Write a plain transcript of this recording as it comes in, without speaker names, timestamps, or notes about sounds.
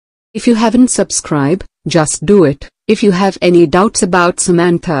If you haven't subscribed, just do it. If you have any doubts about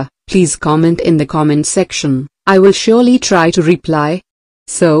Samantha, please comment in the comment section. I will surely try to reply.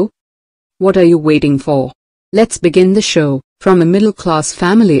 So, what are you waiting for? Let's begin the show. From a middle-class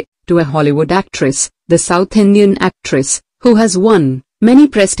family to a Hollywood actress, the South Indian actress, who has won many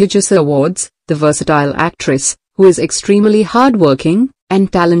prestigious awards, the versatile actress, who is extremely hardworking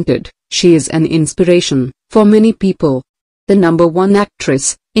and talented, she is an inspiration for many people. The number one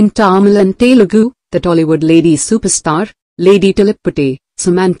actress in Tamil and Telugu, the Tollywood lady superstar, Lady Telepathy,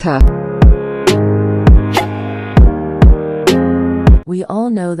 Samantha. We all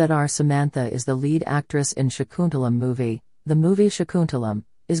know that our Samantha is the lead actress in Shakuntalam movie. The movie Shakuntalam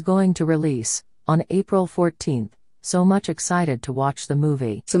is going to release on April 14th. So much excited to watch the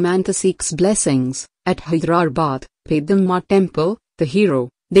movie. Samantha seeks blessings at Hyderabad, Peddamma temple. The hero,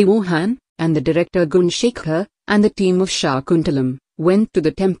 Mohan, and the director Gunshekhar, and the team of Shakuntalam, went to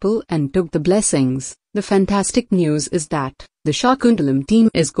the temple and took the blessings. The fantastic news is that the Shakuntalam team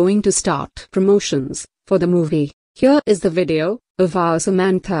is going to start promotions for the movie. Here is the video of our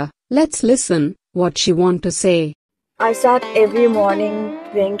Samantha. Let's listen what she want to say. I start every morning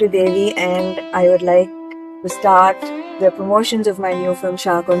praying to Devi, and I would like to start the promotions of my new film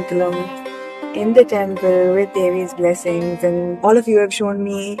Shakuntalam in the temple with Devi's blessings, and all of you have shown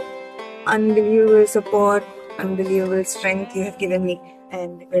me unbelievable support, unbelievable strength you have given me,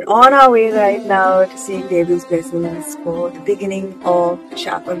 and we're on our way right now to seek Devi's blessings for the beginning of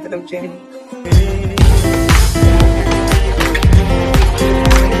Shakuntalam journey.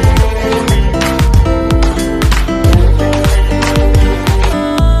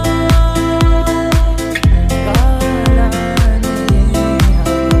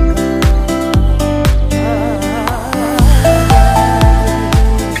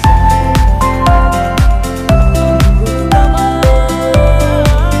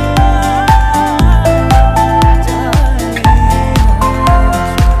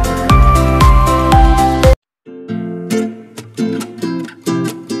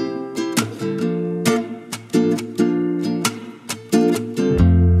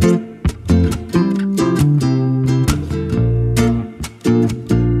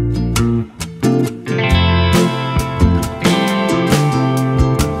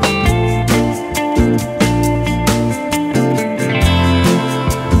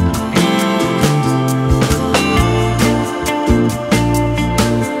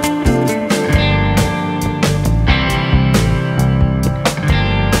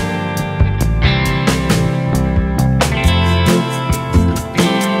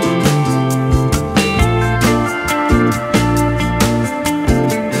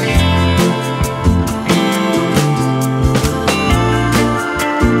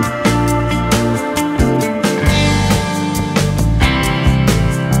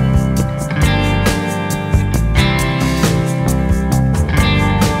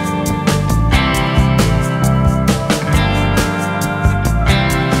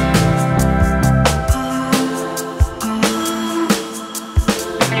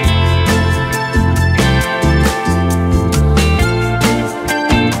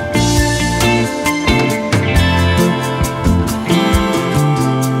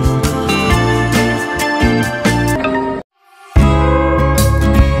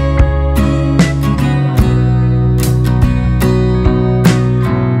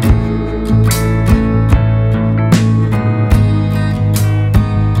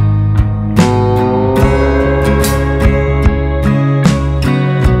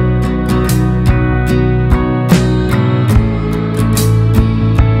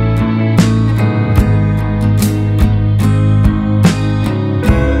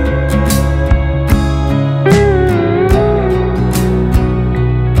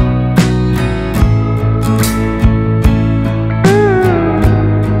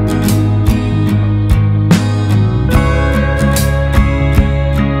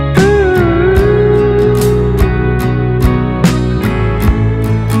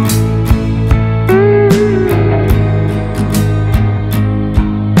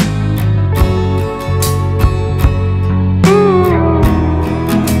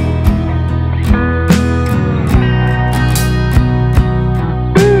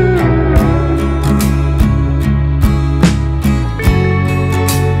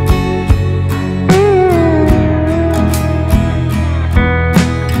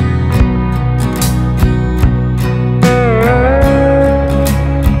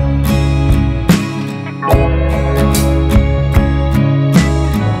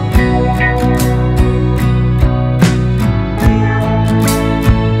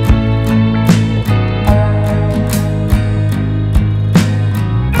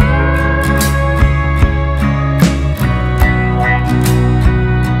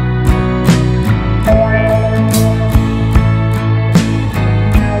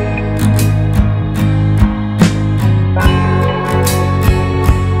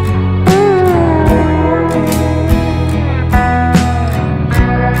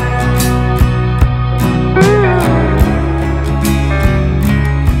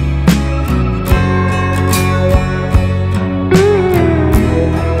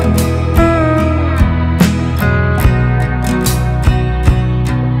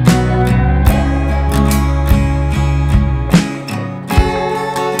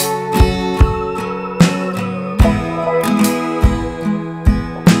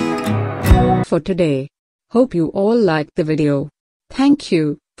 for today. Hope you all liked the video. Thank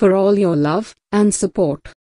you for all your love and support.